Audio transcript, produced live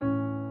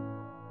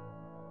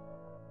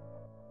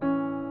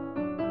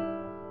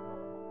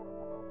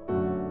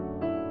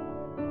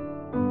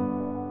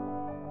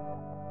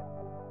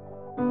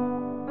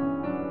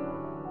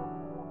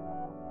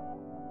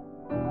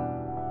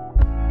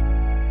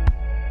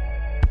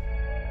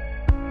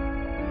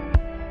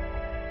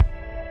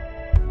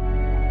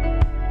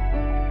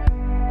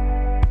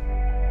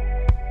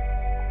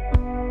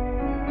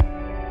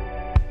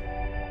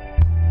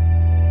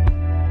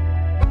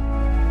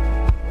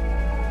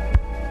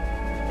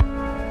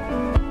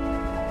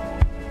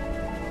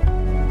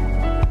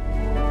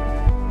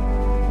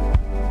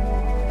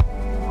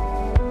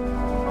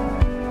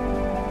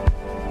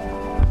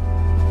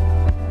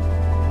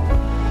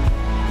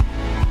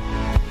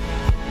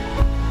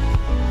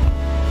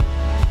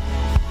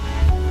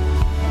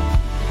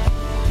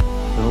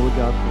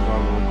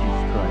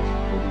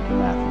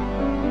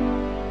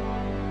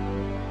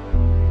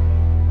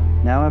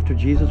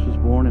After Jesus was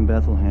born in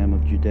Bethlehem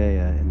of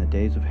Judea in the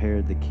days of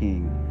Herod the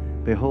king,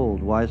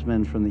 behold, wise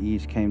men from the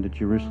east came to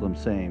Jerusalem,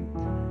 saying,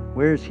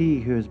 Where is he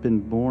who has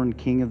been born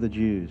King of the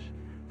Jews?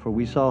 For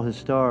we saw his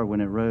star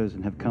when it rose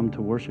and have come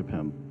to worship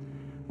him.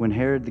 When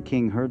Herod the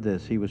king heard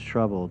this, he was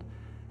troubled,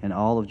 and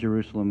all of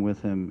Jerusalem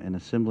with him, and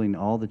assembling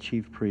all the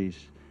chief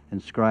priests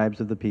and scribes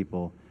of the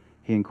people,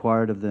 he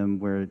inquired of them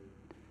where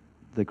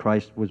the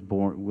Christ was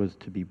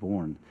to be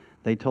born.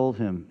 They told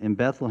him, In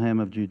Bethlehem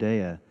of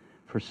Judea,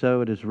 for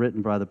so it is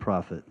written by the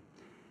prophet,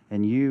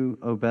 And you,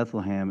 O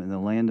Bethlehem, in the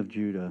land of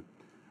Judah,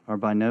 are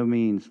by no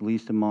means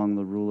least among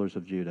the rulers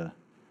of Judah.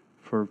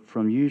 For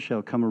from you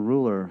shall come a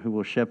ruler who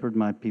will shepherd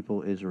my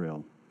people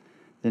Israel.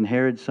 Then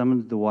Herod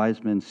summoned the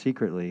wise men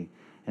secretly,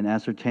 and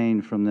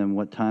ascertained from them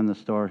what time the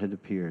star had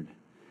appeared.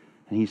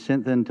 And he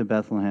sent them to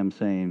Bethlehem,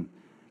 saying,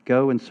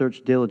 Go and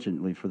search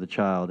diligently for the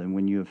child, and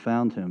when you have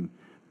found him,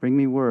 bring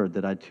me word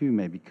that I too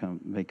may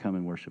come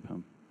and worship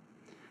him.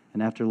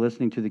 And after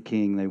listening to the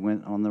king, they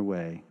went on their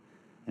way.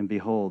 And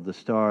behold, the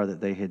star that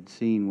they had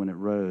seen when it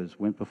rose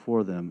went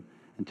before them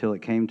until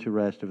it came to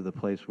rest over the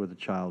place where the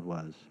child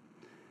was.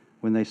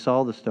 When they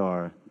saw the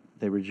star,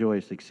 they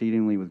rejoiced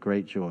exceedingly with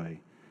great joy.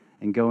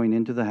 And going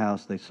into the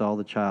house, they saw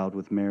the child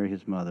with Mary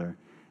his mother,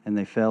 and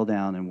they fell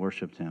down and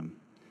worshipped him.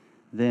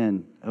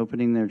 Then,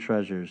 opening their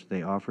treasures,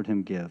 they offered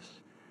him gifts,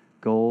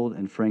 gold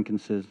and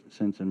frankincense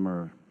and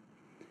myrrh.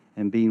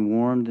 And being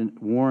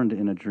warned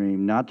in a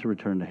dream not to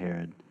return to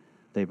Herod,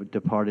 they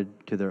departed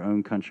to their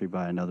own country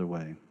by another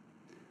way.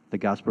 The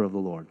Gospel of the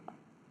Lord.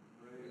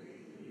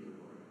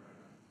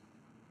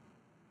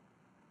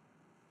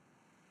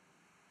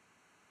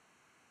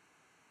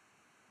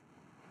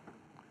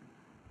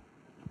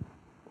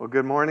 Well,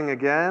 good morning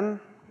again.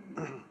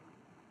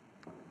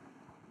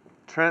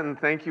 Trenton,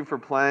 thank you for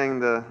playing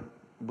the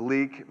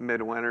Bleak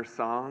Midwinter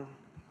song.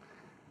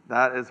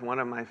 That is one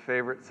of my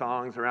favorite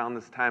songs around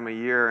this time of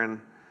year,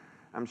 and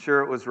I'm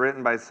sure it was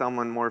written by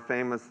someone more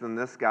famous than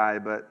this guy,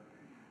 but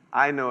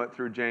I know it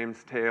through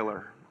James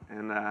Taylor,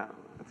 and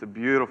it's a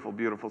beautiful,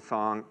 beautiful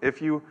song. If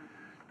you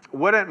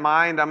wouldn't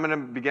mind, I'm going to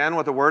begin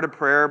with a word of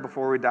prayer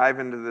before we dive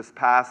into this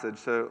passage,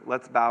 so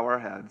let's bow our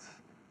heads.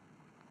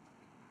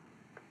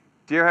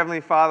 Dear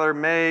Heavenly Father,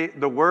 may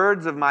the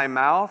words of my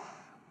mouth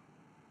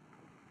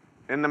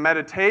and the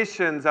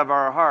meditations of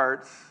our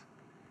hearts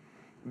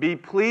be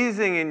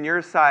pleasing in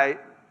your sight,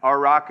 our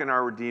rock and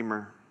our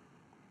Redeemer.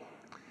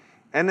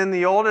 And in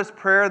the oldest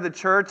prayer of the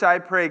church, I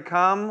pray,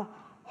 come,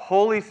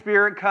 Holy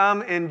Spirit,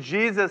 come, in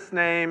Jesus'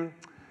 name,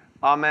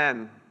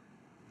 amen.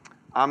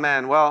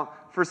 Amen. Well,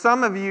 for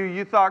some of you,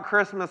 you thought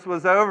Christmas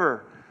was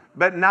over,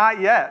 but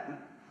not yet.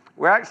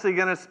 We're actually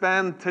going to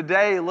spend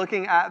today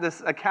looking at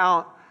this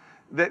account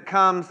that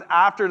comes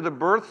after the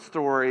birth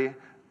story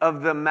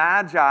of the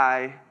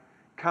Magi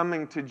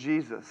coming to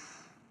Jesus.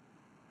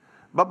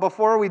 But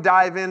before we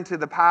dive into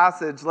the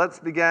passage, let's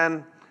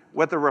begin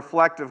with a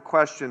reflective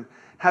question.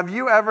 Have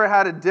you ever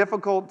had a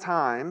difficult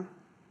time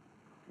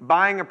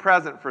buying a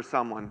present for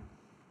someone?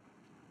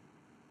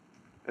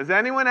 Has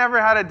anyone ever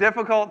had a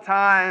difficult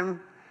time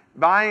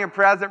buying a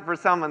present for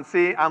someone?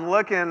 See, I'm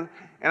looking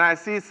and I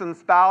see some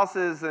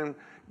spouses and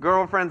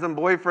girlfriends and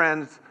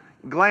boyfriends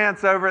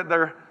glance over at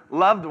their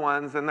loved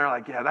ones and they're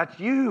like, yeah, that's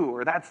you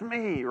or that's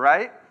me,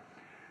 right?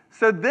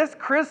 So this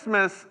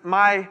Christmas,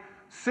 my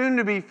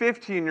soon-to-be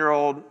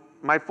 15-year-old,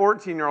 my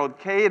 14-year-old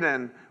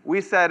Caden, we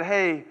said,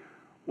 hey,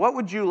 what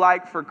would you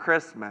like for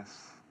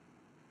Christmas?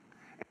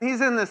 And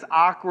he's in this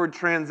awkward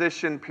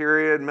transition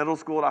period, middle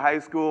school to high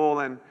school,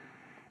 and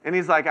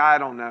he's like, I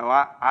don't know,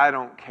 I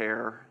don't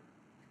care.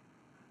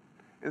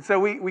 And so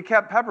we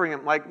kept peppering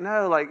him, like,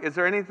 no, like, is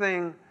there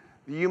anything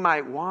you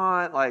might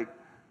want? Like,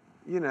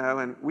 you know,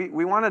 and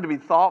we wanted to be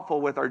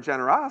thoughtful with our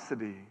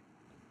generosity.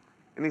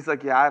 And he's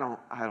like, yeah, I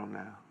don't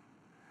know.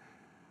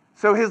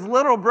 So his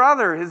little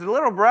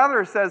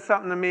brother says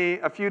something to me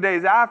a few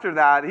days after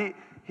that.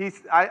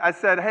 I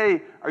said,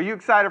 hey, are you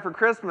excited for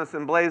Christmas?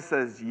 And Blaze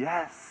says,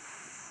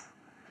 yes.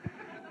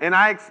 And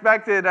I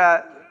expected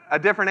a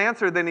different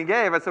answer than he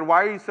gave. I said,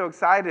 why are you so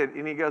excited?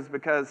 And he goes,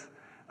 because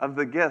of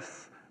the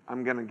gifts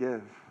I'm going to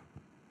give.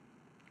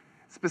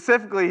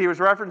 Specifically, he was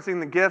referencing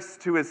the gifts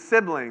to his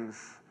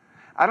siblings.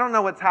 I don't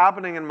know what's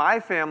happening in my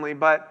family,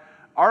 but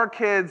our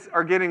kids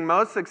are getting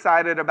most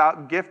excited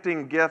about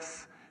gifting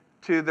gifts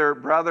to their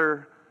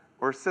brother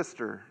or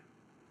sister.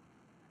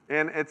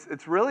 And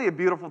it's really a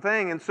beautiful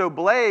thing. And so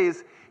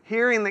Blaze,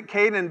 hearing that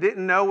Caden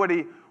didn't know what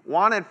he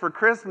wanted for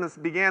Christmas,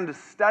 began to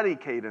study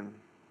Caden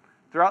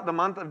throughout the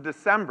month of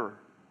December.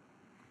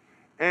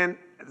 And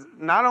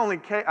not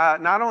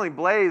only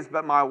Blaze,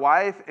 but my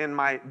wife and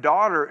my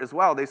daughter as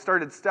well, they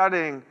started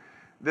studying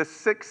this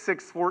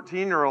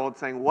 14-year-old,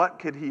 saying, what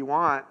could he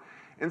want?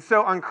 And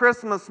so on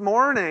Christmas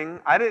morning,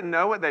 I didn't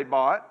know what they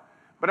bought,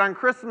 but on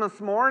Christmas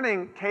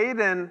morning,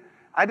 Caden,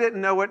 I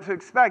didn't know what to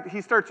expect.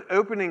 He starts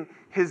opening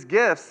his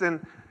gifts,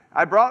 and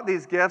I brought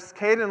these gifts.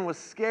 Caden was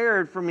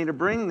scared for me to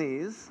bring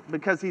these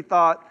because he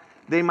thought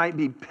they might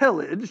be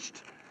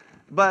pillaged.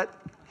 But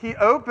he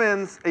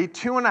opens a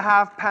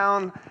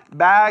 2.5-pound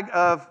bag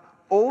of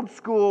old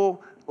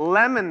school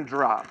lemon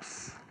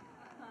drops.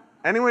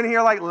 Anyone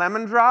here like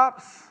lemon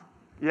drops?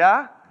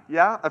 Yeah?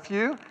 Yeah, a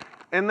few?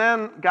 And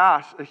then,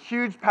 gosh, a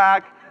huge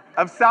pack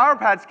of Sour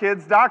Patch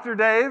Kids. Dr.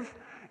 Dave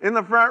in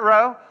the front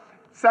row,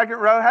 second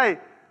row. Hey,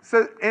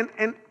 so,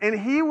 and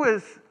he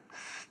was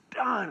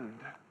stunned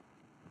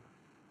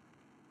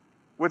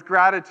with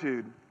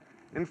gratitude.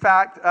 In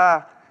fact,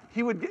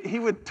 he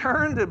would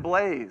turn to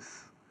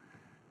Blaze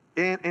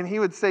and he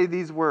would say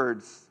these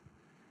words.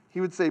 He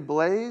would say,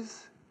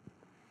 Blaze,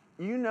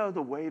 you know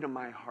the way to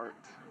my heart.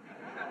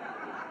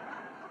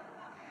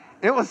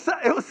 It was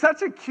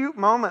such a cute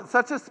moment,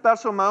 such a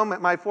special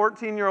moment. My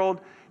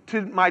 14-year-old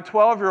to my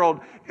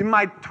 12-year-old. And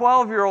my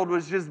 12-year-old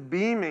was just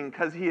beaming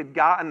because he had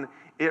gotten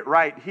it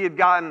right. He had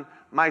gotten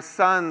my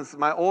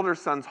older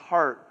son's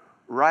heart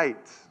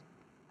right.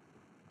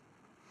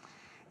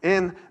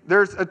 And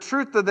there's a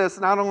truth to this,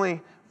 not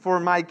only for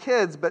my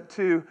kids, but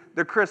to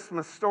the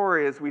Christmas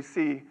story as we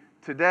see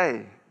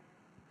today.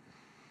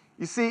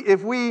 You see,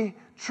 if we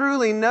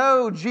truly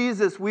know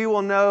Jesus, we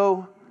will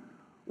know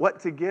what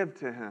to give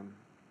to him.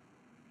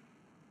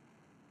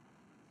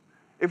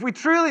 If we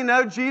truly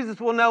know Jesus,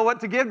 we'll know what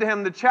to give to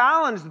him. The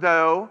challenge,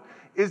 though,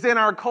 is in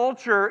our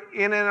culture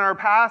and in our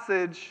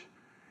passage,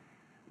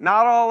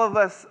 not all of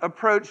us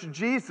approach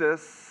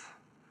Jesus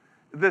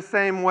the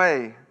same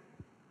way.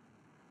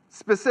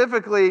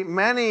 Specifically,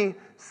 many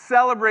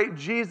celebrate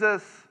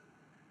Jesus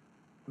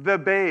the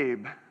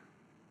babe,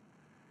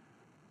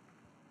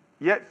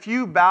 yet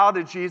few bow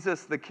to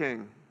Jesus the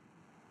King.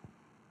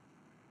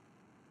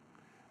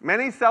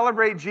 Many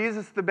celebrate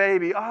Jesus the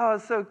baby. Oh,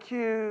 it's so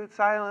cute,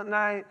 Silent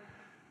Night.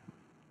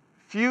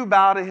 Few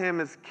bow to him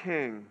as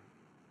King.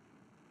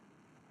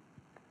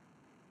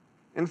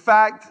 In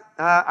fact,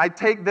 I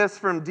take this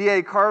from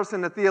D.A.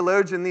 Carson, a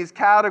theologian, these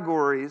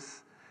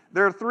categories.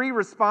 There are three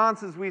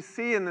responses we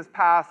see in this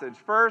passage.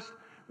 First,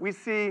 we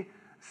see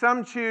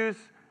some choose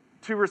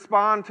to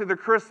respond to the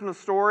Christmas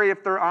story,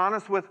 if they're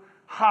honest, with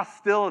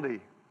hostility.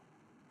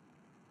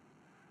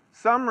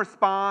 Some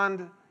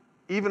respond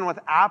even with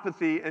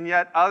apathy, and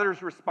yet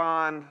others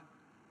respond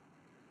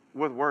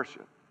with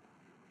worship.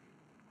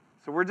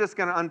 So we're just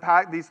going to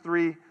unpack these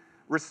three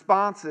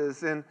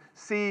responses and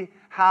see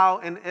how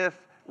and if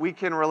we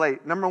can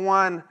relate. Number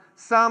one,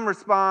 some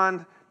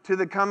respond to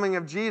the coming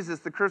of Jesus,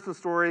 the Christmas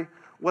story,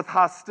 with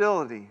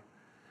hostility.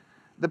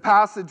 The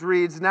passage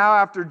reads, Now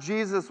after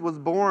Jesus was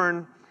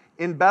born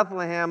in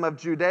Bethlehem of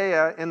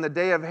Judea in the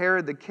day of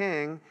Herod the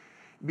king,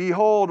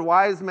 behold,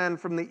 wise men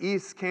from the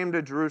east came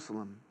to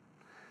Jerusalem,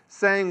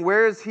 saying,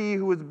 Where is he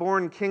who was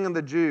born King of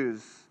the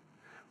Jews?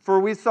 For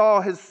we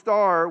saw his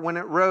star when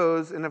it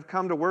rose and have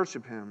come to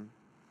worship him.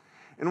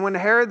 And when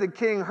Herod the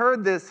king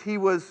heard this, he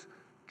was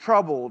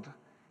troubled,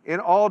 and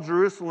all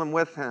Jerusalem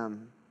with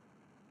him.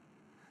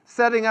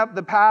 Setting up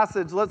the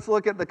passage, let's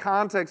look at the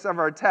context of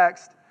our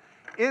text.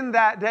 In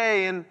that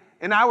day, and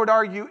I would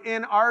argue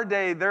in our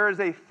day, there is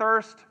a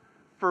thirst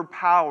for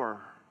power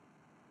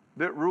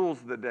that rules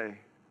the day.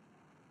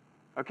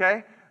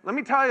 Okay? Let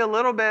me tell you a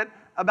little bit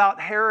about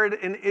Herod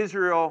and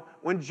Israel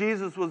when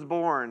Jesus was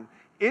born.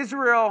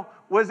 Israel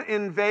was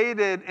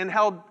invaded and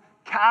held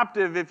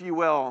captive, if you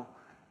will,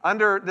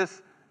 under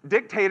this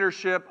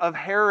dictatorship of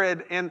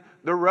Herod and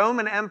the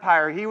Roman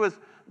Empire. He was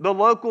the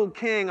local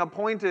king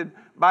appointed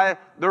by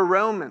the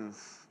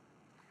Romans.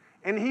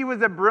 And he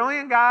was a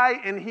brilliant guy,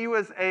 and he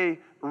was a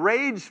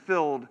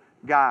rage-filled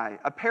guy,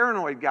 a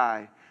paranoid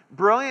guy.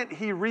 Brilliant,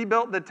 he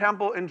rebuilt the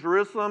temple in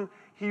Jerusalem.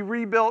 He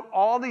rebuilt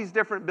all these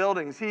different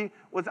buildings. He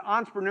was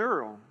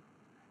entrepreneurial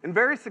and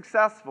very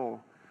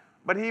successful.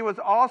 But he was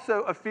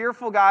also a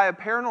fearful guy, a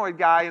paranoid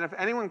guy, and if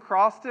anyone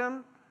crossed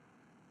him,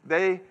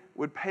 they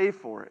would pay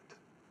for it.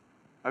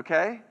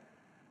 Okay?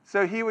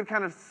 So he would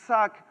kind of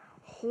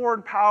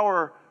hoard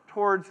power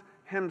towards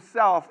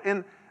himself.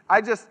 And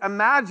I just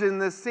imagine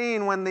this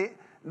scene when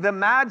the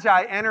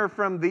Magi enter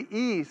from the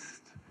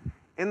east,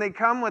 and they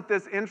come with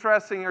this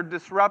interesting or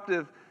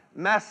disruptive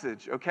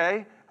message,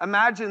 okay?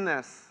 Imagine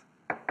this.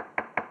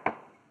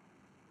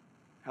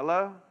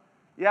 Hello?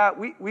 Yeah,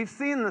 we've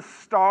seen the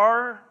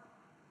star.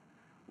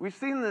 We've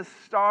seen this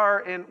star,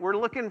 and we're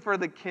looking for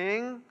the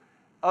King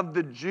of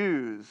the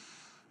Jews.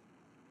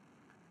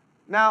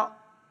 Now,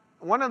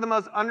 one of the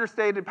most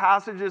understated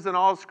passages in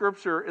all of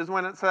Scripture is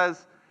when it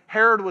says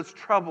Herod was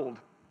troubled.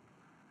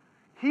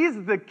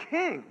 He's the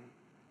king.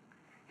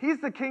 He's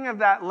the king of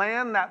that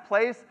land, that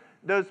place,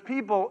 those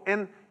people.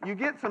 And you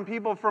get some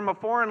people from a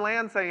foreign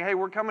land saying, hey,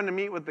 we're coming to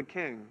meet with the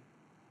king.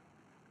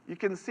 You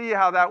can see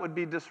how that would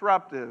be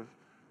disruptive,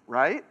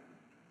 right?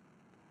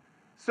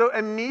 So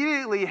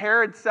immediately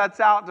Herod sets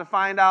out to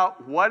find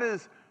out what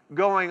is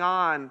going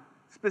on,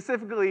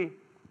 specifically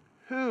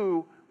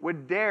who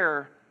would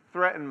dare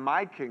threaten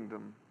my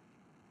kingdom.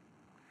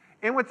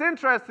 And what's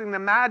interesting, the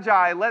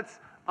Magi, let's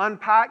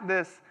unpack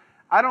this.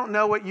 I don't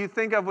know what you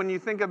think of when you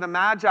think of the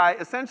Magi.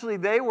 Essentially,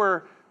 they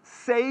were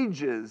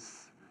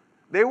sages.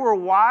 They were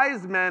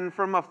wise men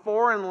from a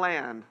foreign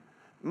land.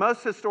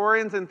 Most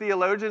historians and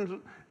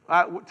theologians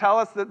tell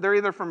us that they're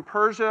either from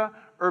Persia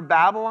or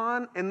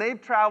Babylon, and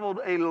they've traveled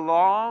a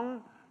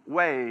long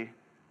way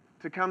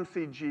to come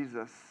see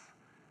Jesus,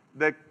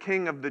 the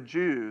King of the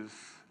Jews,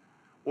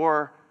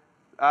 or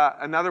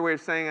another way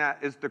of saying that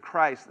is the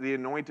Christ, the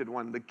Anointed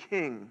One, the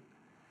King.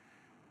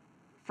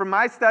 From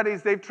my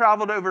studies, they've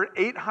traveled over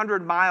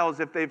 800 miles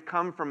if they've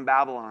come from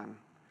Babylon.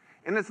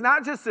 And it's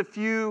not just a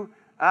few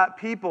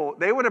people.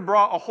 They would have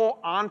brought a whole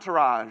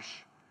entourage.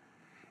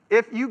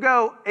 If you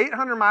go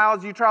 800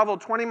 miles, you travel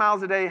 20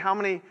 miles a day, how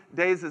many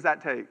days does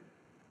that take?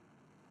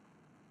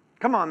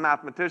 Come on,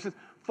 mathematicians.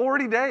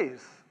 40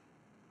 days.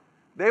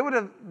 They would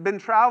have been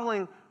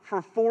traveling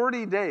for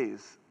 40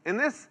 days. And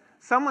this,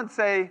 some would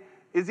say,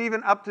 is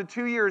even up to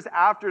 2 years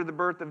after the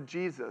birth of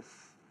Jesus,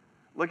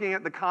 looking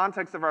at the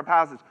context of our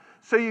passage.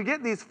 So you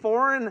get these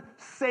foreign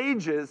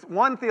sages.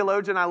 One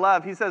theologian I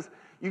love, he says,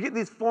 you get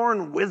these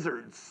foreign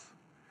wizards.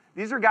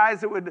 These are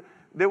guys that would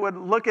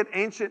look at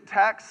ancient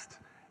text,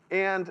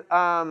 and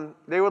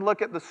they would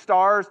look at the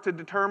stars to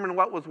determine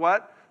what was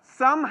what.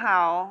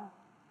 Somehow,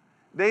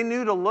 they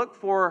knew to look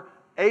for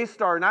a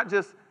star, not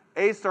just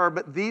a star,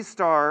 but the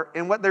star.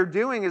 And what they're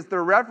doing is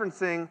they're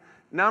referencing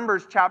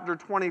Numbers chapter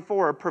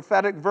 24, a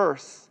prophetic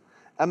verse,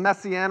 a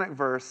messianic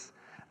verse.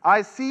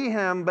 I see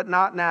him, but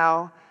not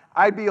now.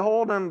 I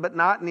behold him, but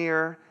not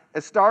near.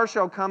 A star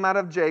shall come out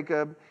of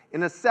Jacob,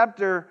 and a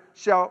scepter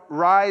shall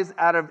rise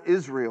out of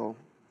Israel.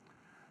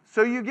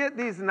 So you get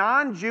these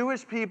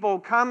non-Jewish people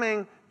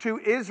coming to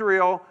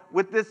Israel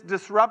with this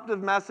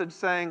disruptive message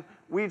saying,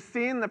 we've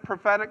seen the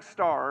prophetic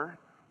star.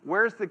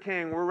 Where's the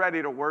king? We're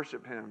ready to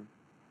worship him.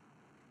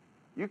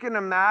 You can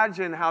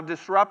imagine how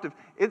disruptive.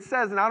 It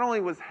says not only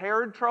was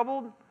Herod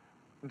troubled,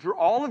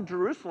 all of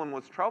Jerusalem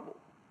was troubled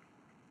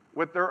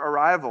with their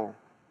arrival.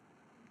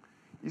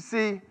 You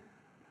see,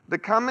 the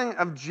coming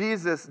of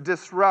Jesus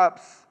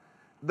disrupts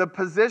the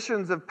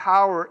positions of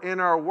power in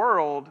our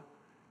world,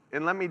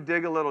 and let me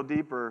dig a little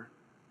deeper,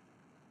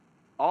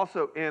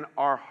 also in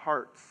our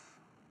hearts.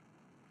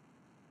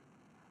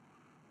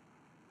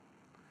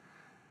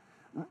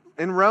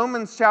 In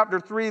Romans chapter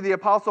 3, the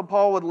Apostle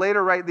Paul would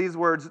later write these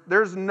words,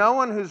 there's no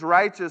one who's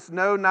righteous,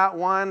 no, not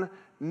one,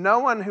 no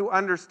one who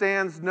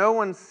understands, no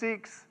one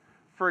seeks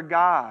for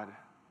God.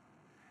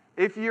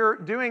 If you're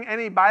doing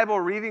any Bible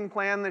reading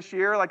plan this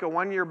year, like a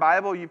one-year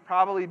Bible, you've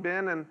probably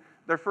been in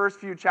the first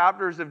few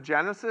chapters of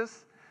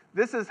Genesis.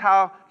 This is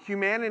how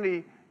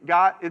humanity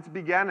got its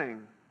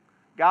beginning.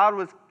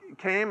 God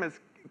came as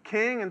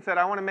king and said,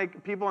 I want to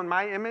make people in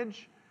my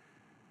image.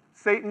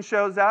 Satan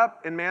shows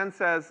up, and man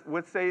says,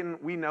 with Satan,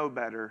 we know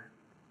better.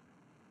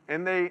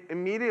 And they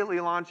immediately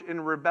launch in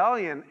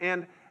rebellion.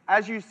 And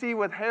as you see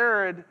with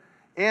Herod,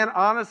 and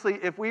honestly,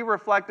 if we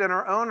reflect in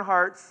our own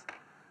hearts,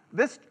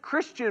 this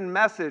Christian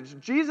message,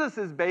 Jesus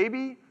is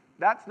baby,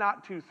 that's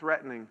not too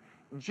threatening.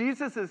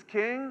 Jesus is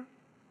king,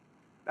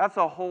 that's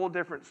a whole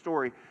different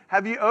story.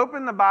 Have you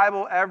opened the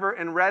Bible ever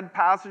and read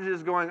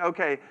passages going,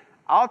 okay,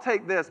 I'll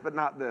take this, but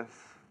not this?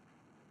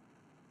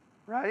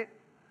 Right?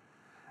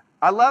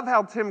 I love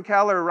how Tim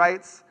Keller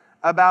writes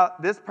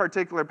about this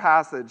particular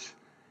passage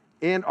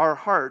in our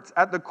hearts.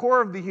 At the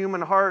core of the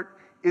human heart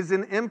is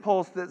an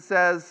impulse that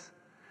says,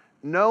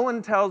 no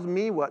one tells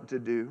me what to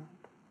do.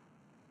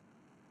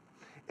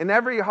 In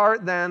every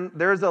heart, then,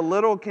 there's a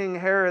little King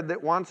Herod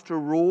that wants to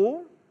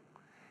rule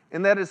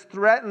and that is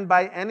threatened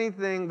by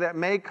anything that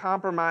may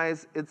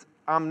compromise its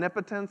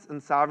omnipotence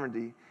and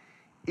sovereignty.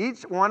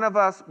 Each one of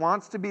us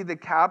wants to be the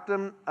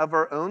captain of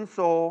our own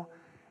soul,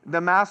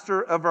 the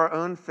master of our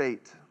own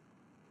fate.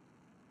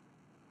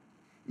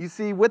 You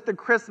see, with the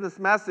Christmas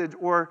message,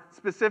 or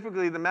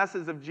specifically the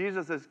message of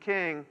Jesus as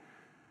King,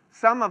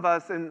 some of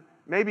us, and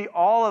maybe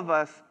all of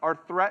us, are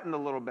threatened a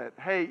little bit.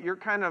 Hey, you're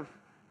kind of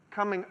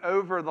coming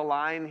over the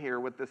line here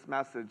with this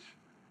message.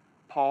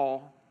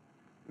 Paul,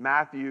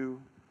 Matthew.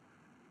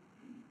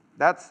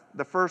 That's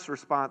the first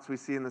response we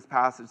see in this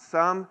passage.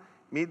 Some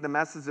meet the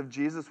message of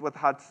Jesus with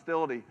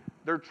hostility.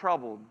 They're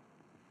troubled.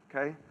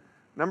 Okay?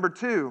 Number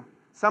two,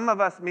 some of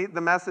us meet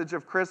the message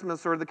of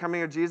Christmas or the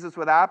coming of Jesus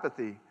with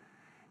apathy.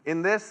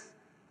 In this,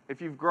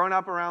 if you've grown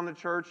up around the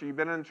church or you've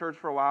been in church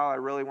for a while, I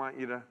really want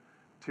you to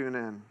tune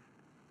in.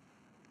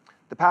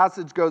 The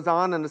passage goes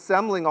on, and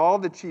assembling all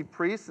the chief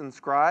priests and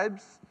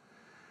scribes,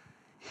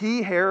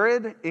 he,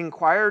 Herod,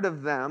 inquired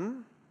of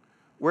them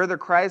where the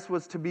Christ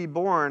was to be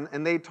born,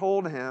 and they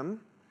told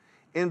him,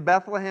 in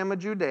Bethlehem of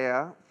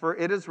Judea, for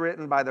it is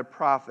written by the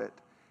prophet,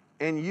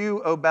 and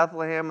you, O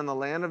Bethlehem, in the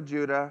land of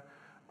Judah,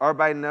 are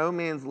by no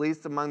means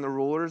least among the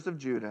rulers of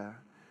Judah.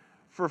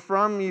 For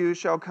from you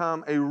shall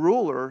come a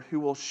ruler who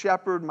will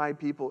shepherd my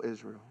people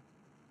Israel.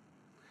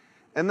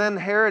 And then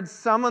Herod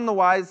summoned the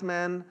wise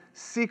men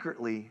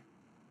secretly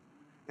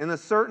and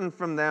ascertained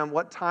from them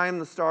what time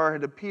the star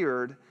had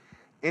appeared.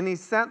 And he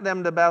sent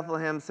them to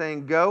Bethlehem,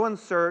 saying, go and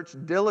search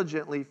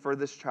diligently for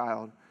this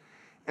child.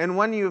 And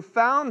when you have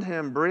found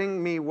him,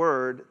 bring me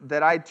word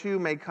that I too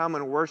may come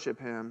and worship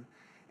him.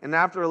 And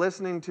after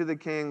listening to the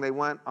king, they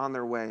went on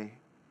their way.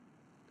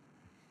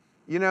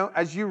 You know,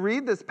 as you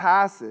read this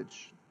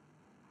passage,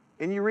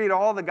 and you read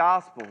all the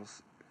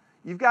Gospels,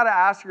 you've got to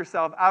ask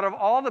yourself, out of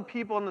all the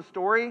people in the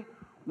story,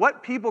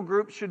 what people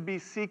group should be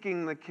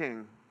seeking the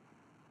king?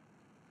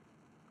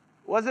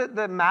 Was it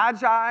the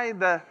Magi,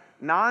 the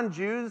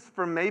non-Jews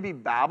from maybe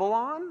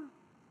Babylon?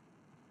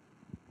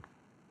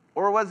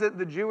 Or was it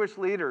the Jewish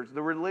leaders,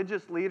 the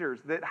religious leaders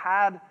that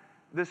had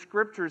the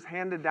scriptures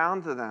handed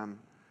down to them?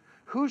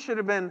 Who should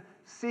have been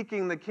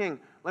seeking the king?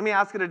 Let me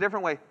ask it a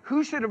different way.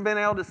 Who should have been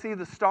able to see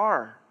the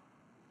star?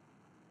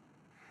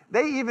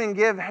 They even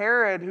give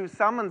Herod, who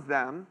summons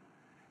them,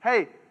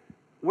 hey,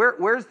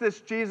 where's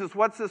this Jesus?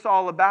 What's this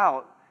all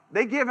about?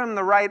 They give him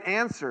the right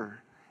answer.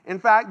 In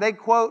fact, they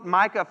quote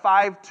Micah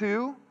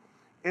 5:2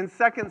 and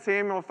 2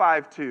 Samuel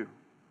 5:2.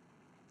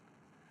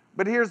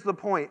 But here's the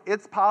point.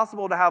 It's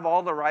possible to have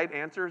all the right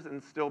answers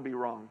and still be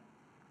wrong.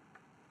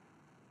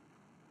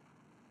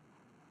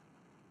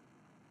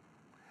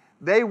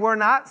 They were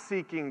not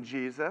seeking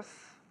Jesus.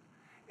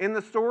 And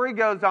the story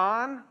goes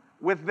on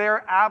with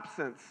their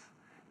absence.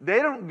 They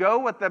don't go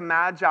with the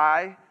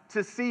Magi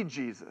to see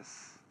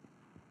Jesus.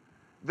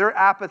 They're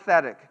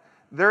apathetic.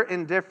 They're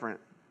indifferent.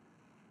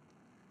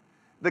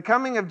 The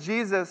coming of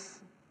Jesus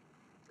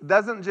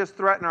doesn't just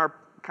threaten our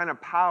kind of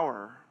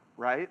power,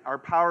 right? Our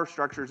power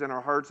structures in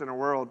our hearts and our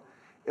world.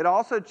 It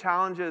also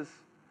challenges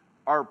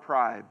our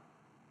pride.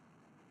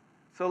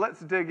 So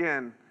let's dig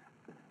in.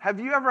 Have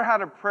you ever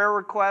had a prayer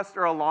request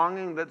or a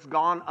longing that's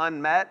gone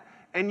unmet,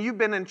 and you've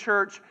been in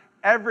church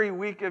every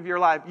week of your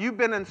life? You've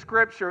been in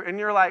Scripture, and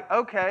you're like,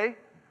 okay,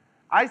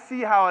 I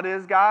see how it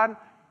is, God.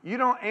 You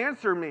don't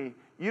answer me.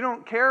 You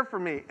don't care for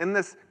me. And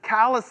this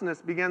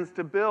callousness begins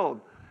to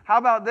build. How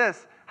about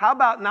this? How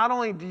about not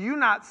only do you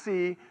not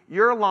see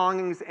your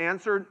longings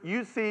answered,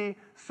 you see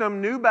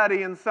some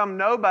newbody and some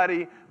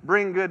nobody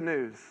bring good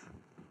news.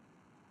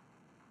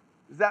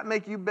 Does that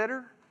make you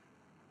bitter?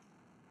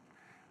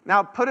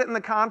 Now, put it in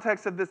the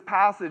context of this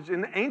passage.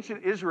 In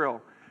ancient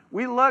Israel,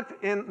 we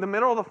looked in the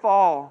middle of the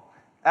fall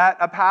at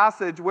a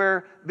passage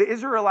where the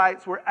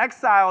Israelites were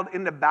exiled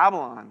into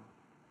Babylon.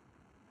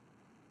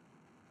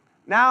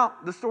 Now,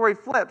 the story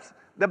flips.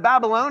 The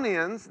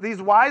Babylonians,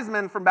 these wise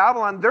men from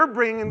Babylon, they're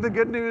bringing the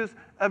good news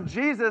of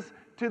Jesus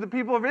to the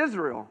people of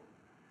Israel.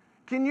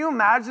 Can you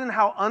imagine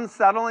how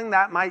unsettling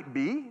that might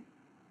be?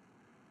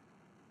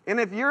 And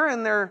if you're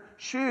in their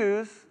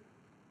shoes,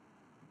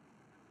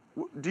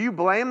 do you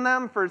blame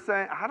them for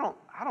saying, I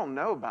don't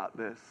know about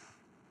this?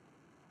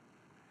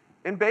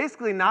 And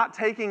basically not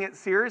taking it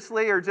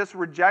seriously or just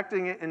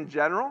rejecting it in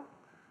general?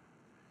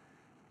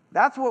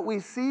 That's what we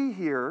see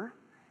here.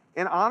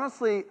 And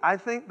honestly, I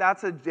think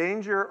that's a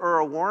danger or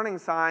a warning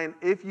sign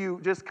if you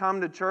just come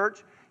to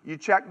church, you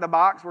check the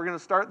box. We're going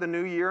to start the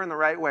new year in the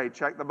right way.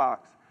 Check the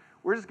box.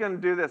 We're just going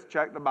to do this.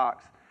 Check the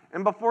box.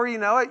 And before you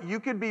know it, you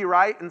could be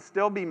right and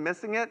still be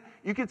missing it.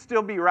 You could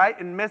still be right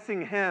and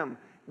missing Him,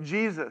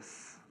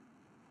 Jesus.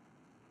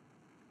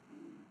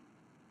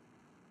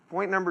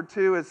 Point number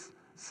 2 is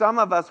some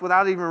of us,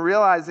 without even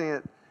realizing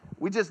it,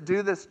 we just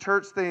do this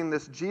church thing,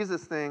 this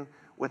Jesus thing,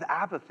 with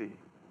apathy.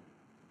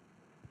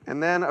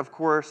 And then, of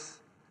course,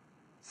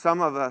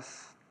 some of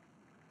us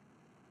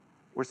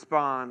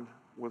respond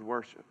with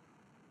worship.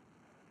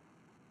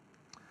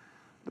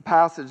 The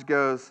passage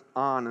goes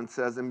on and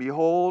says, and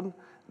behold,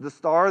 the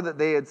star that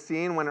they had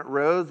seen when it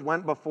rose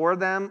went before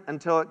them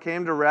until it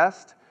came to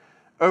rest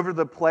over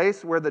the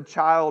place where the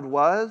child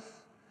was.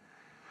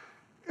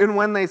 And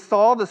when they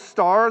saw the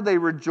star, they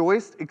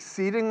rejoiced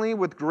exceedingly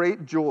with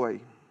great joy.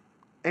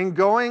 And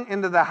going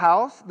into the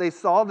house, they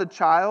saw the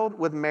child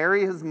with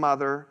Mary his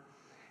mother,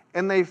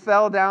 and they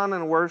fell down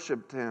and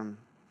worshipped him.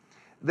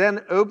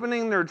 Then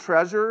opening their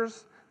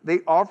treasures, they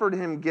offered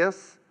him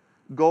gifts,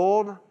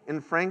 gold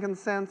and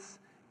frankincense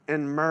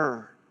and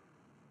myrrh.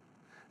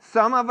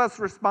 Some of us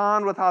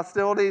respond with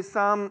hostility,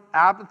 some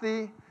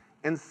apathy,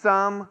 and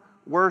some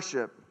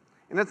worship.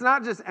 And it's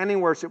not just any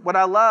worship. What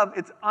I love,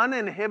 it's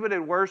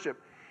uninhibited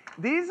worship.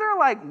 These are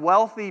like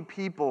wealthy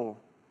people,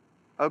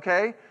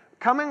 okay,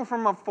 coming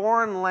from a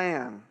foreign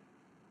land.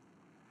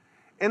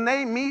 And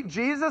they meet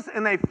Jesus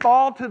and they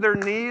fall to their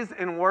knees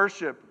and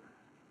worship.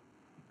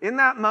 In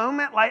that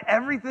moment, like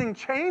everything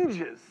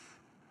changes.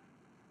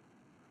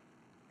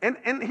 And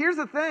here's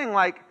the thing,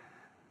 like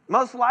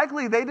most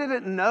likely they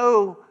didn't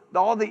know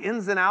all the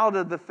ins and outs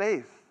of the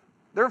faith.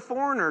 They're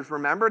foreigners,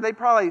 remember? They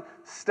probably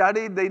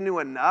studied, they knew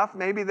enough.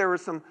 Maybe there were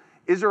some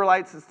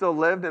Israelites that still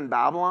lived in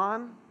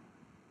Babylon.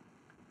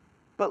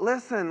 But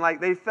listen,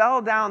 like they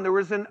fell down. There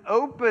was an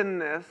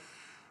openness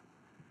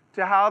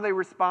to how they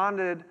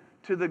responded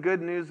to the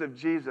good news of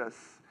Jesus.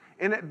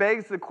 And it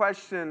begs the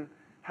question,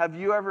 have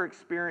you ever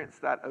experienced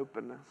that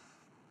openness?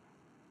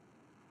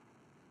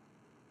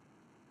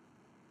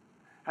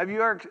 Have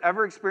you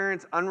ever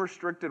experienced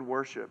unrestricted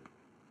worship?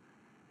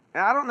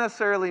 And I don't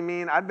necessarily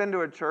mean, I've been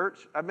to a church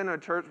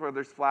where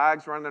there's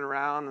flags running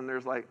around and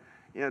there's like,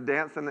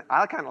 dancing.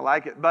 I kind of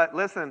like it. But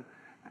listen,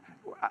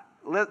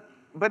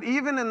 but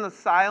even in the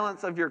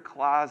silence of your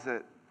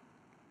closet,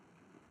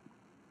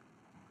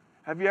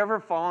 have you ever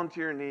fallen to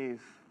your knees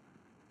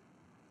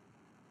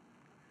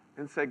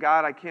and say,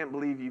 God, I can't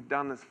believe you've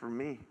done this for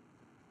me.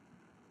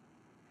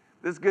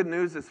 This good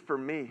news is for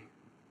me.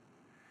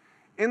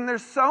 And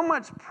there's so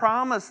much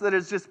promise that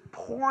is just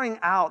pouring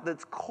out,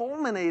 that's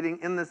culminating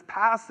in this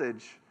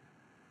passage.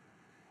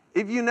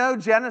 If you know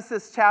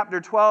Genesis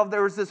chapter 12,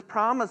 there was this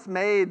promise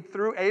made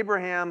through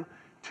Abraham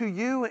to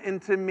you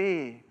and to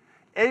me.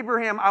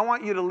 Abraham, I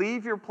want you to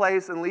leave your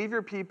place and leave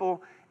your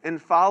people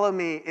and follow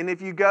me. And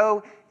if you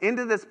go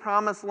into this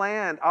promised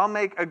land, I'll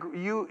make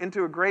you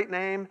into a great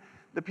name,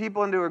 the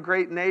people into a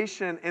great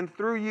nation, and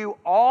through you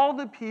all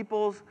the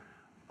peoples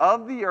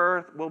of the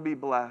earth will be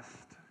blessed.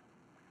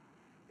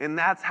 And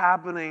that's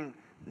happening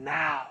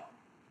now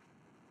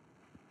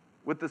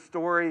with the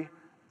story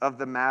of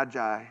the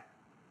Magi.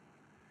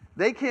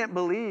 They can't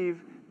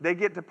believe they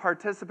get to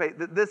participate,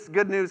 that this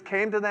good news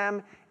came to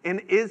them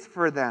and is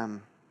for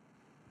them.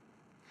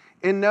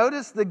 And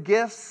notice the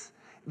gifts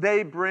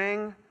they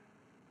bring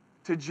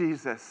to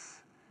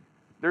Jesus.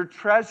 They're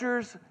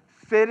treasures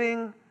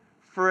fitting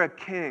for a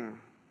king.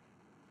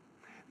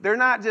 They're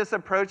not just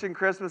approaching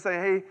Christmas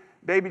saying, hey,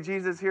 baby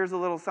Jesus, here's a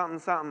little something,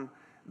 something.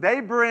 They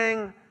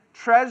bring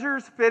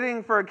treasures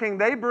fitting for a king.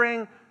 They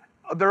bring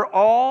their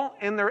all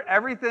and their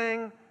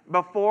everything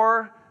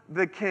before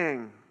the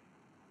king.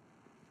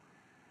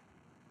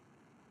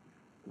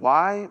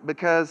 Why?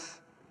 Because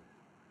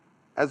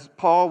as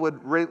Paul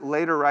would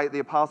later write, the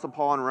Apostle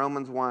Paul in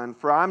Romans 1,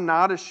 for I'm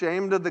not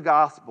ashamed of the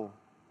gospel,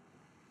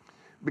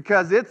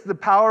 because it's the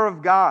power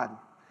of God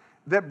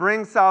that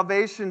brings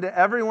salvation to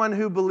everyone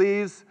who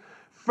believes,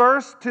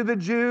 first to the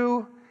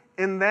Jew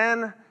and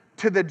then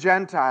to the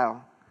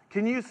Gentile.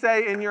 Can you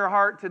say in your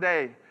heart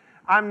today,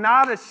 I'm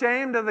not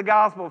ashamed of the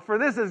gospel, for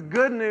this is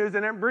good news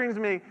and it brings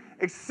me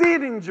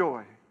exceeding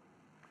joy.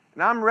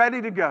 And I'm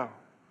ready to go.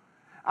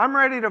 I'm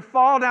ready to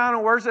fall down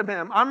and worship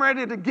Him. I'm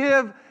ready to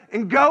give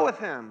and go with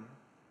Him.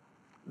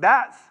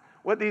 That's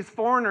what these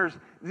foreigners,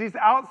 these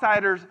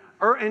outsiders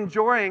are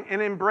enjoying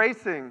and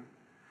embracing.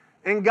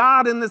 And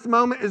God in this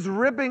moment is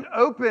ripping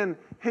open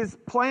His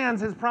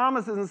plans, His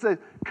promises, and says,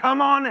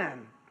 come on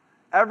in.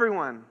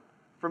 Everyone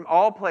from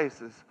all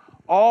places,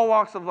 all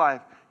walks of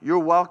life, you're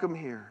welcome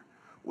here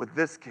with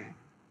this King.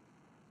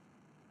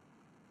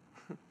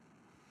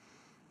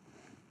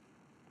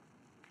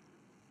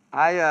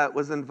 I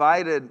was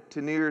invited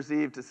to New Year's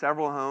Eve to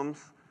several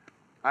homes.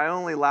 I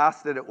only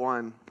lasted at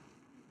one.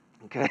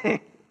 Okay?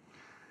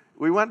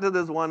 We went to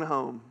this one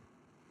home.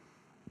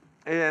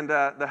 And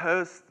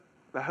the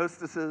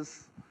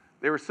hostesses,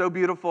 they were so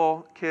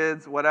beautiful,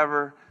 kids,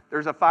 whatever.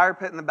 There's a fire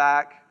pit in the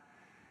back.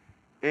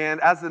 And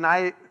as the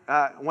night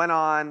went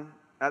on,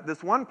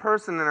 this one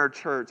person in our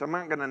church, I'm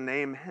not going to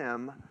name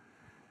him,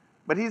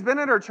 but he's been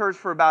at our church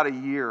for about a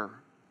year.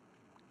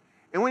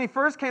 And when he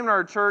first came to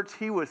our church,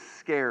 he was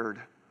scared.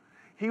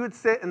 He would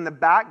sit in the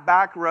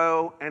back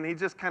row, and he'd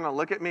just kind of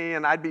look at me,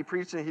 and I'd be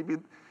preaching.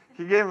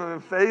 He gave him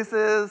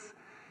faces,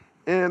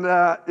 and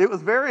it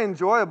was very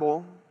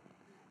enjoyable.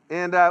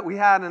 And we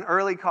had an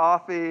early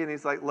coffee, and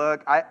he's like,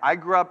 look, I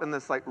grew up in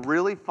this like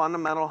really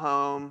fundamental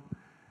home,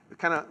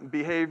 kind of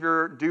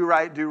behavior, do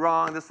right, do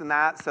wrong, this and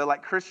that. So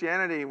like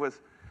Christianity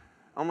was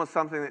almost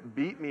something that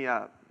beat me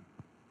up,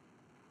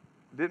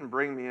 didn't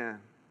bring me in.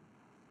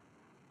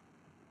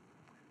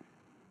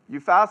 You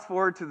fast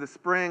forward to the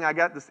spring, I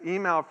got this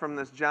email from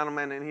this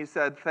gentleman, and he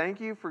said, thank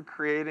you for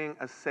creating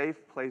a safe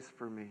place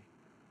for me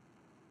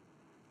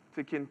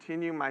to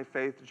continue my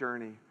faith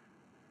journey.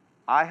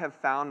 I have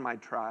found my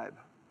tribe.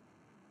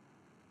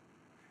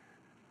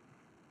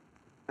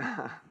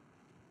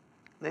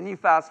 Then you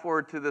fast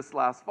forward to this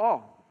last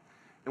fall,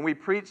 and we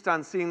preached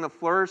on seeing the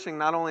flourishing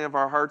not only of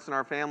our hearts and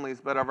our families,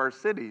 but of our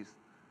cities,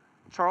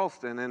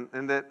 Charleston,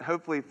 and that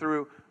hopefully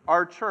through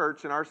our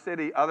church and our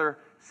city, other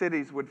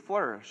cities would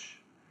flourish.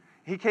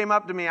 He came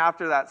up to me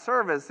after that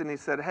service and he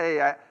said,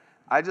 hey,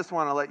 I just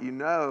want to let you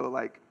know,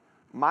 like,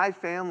 my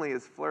family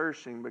is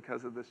flourishing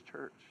because of this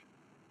church.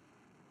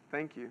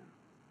 Thank you.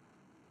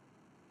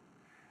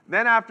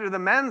 Then after the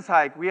men's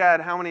hike, we had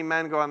how many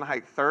men go on the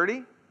hike?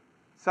 30?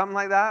 Something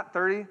like that?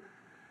 30?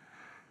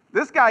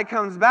 This guy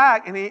comes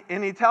back and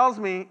he tells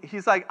me,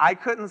 he's like, I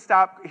couldn't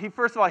stop.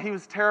 First of all, he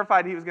was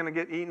terrified he was going to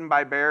get eaten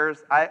by bears.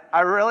 I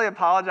really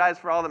apologize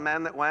for all the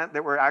men that went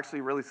that were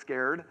actually really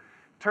scared.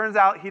 Turns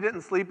out he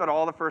didn't sleep at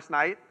all the first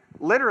night.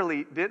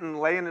 Literally didn't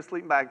lay in his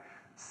sleeping bag.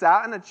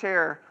 Sat in a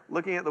chair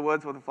looking at the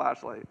woods with a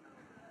flashlight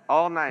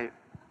all night.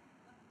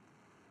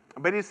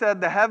 But he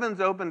said the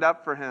heavens opened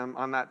up for him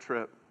on that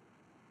trip.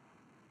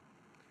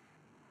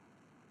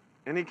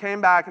 And he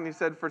came back and he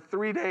said, for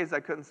 3 days I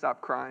couldn't stop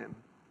crying.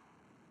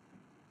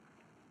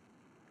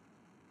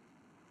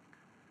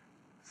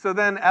 So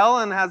then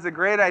Ellen has the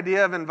great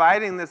idea of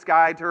inviting this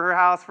guy to her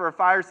house for a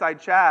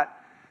fireside chat.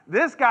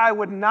 This guy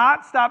would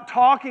not stop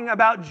talking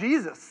about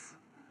Jesus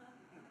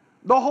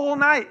the whole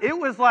night. It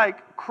was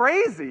like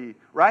crazy,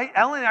 right?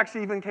 Ellen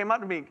actually even came up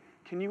to me,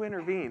 can you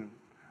intervene?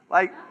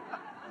 Like,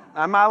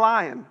 am I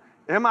lying?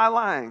 Am I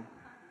lying?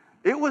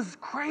 It was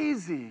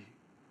crazy.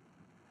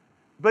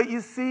 But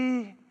you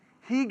see,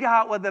 he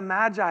got what the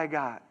Magi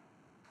got.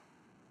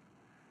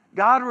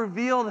 God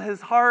revealed His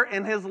heart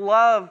and His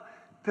love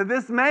to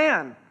this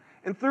man.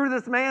 And through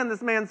this man,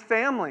 this man's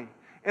family,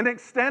 an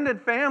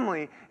extended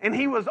family, and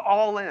he was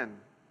all in.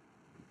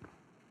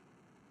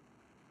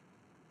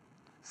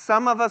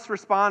 Some of us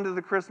respond to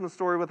the Christmas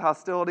story with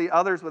hostility,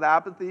 others with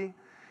apathy.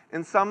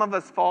 And some of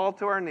us fall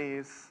to our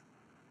knees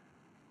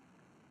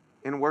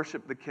and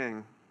worship the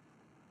King.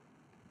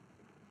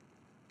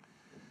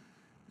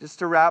 Just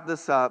to wrap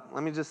this up,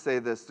 let me just say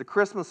this. The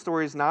Christmas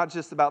story is not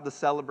just about the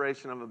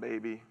celebration of a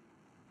baby,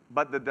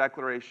 but the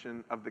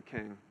declaration of the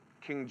King,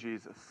 King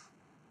Jesus.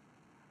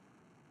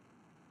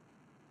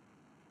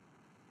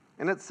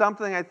 And it's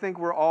something I think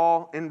we're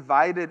all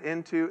invited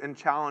into and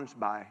challenged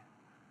by.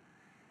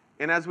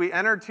 And as we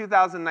enter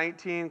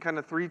 2019, kind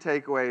of 3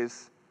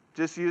 takeaways,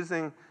 just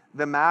using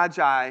the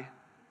Magi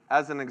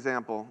as an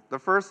example. The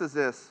first is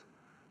this: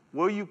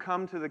 will you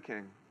come to the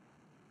King?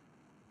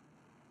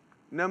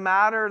 No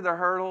matter the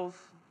hurdles,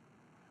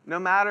 no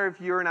matter if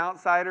you're an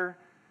outsider,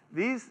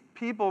 these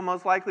people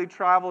most likely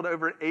traveled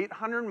over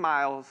 800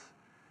 miles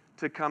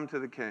to come to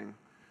the King.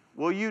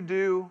 Will you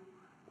do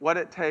what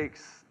it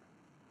takes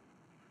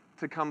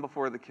to come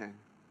before the King?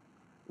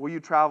 Will you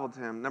travel to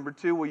him? Number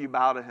 2, will you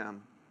bow to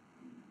him?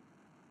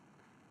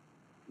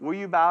 Will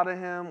you bow to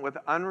him with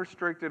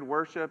unrestricted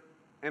worship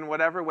in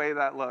whatever way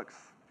that looks,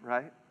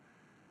 right?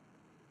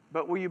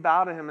 But will you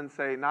bow to him and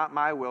say, not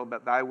my will,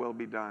 but thy will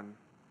be done?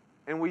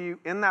 And will you,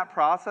 in that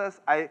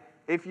process,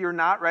 if you're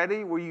not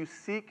ready, will you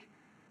seek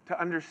to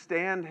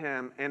understand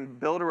him and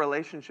build a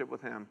relationship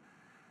with him?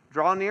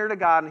 Draw near to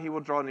God and he will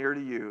draw near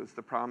to you, is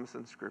the promise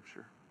in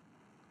Scripture.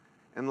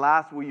 And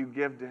last, will you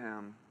give to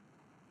him?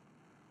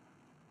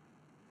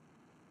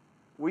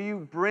 Will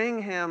you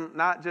bring him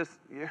not just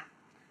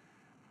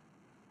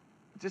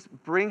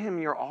bring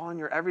him your all and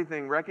your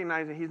everything,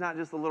 recognizing he's not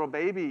just a little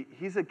baby,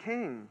 he's a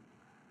king.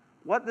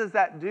 What does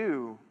that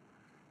do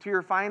to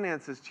your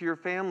finances, to your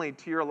family,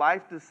 to your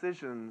life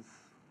decisions?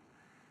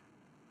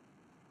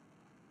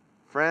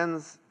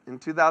 Friends, in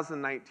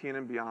 2019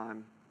 and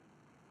beyond,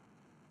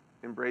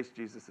 embrace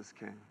Jesus as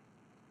King.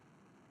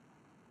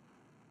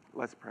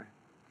 Let's pray.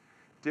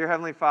 Dear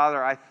Heavenly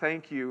Father, I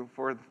thank you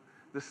for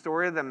the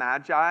story of the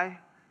Magi.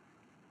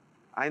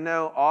 I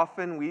know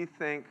often we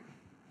think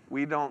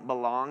we don't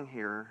belong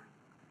here.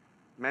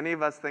 Many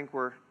of us think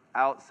we're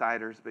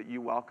outsiders, but you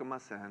welcome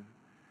us in.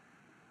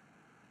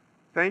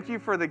 Thank you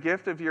for the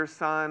gift of your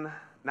Son,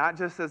 not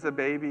just as a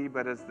baby,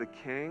 but as the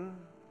King.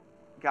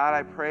 God,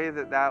 I pray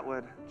that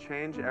would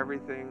change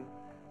everything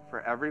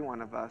for every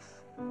one of us.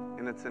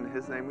 And it's in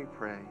his name we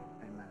pray.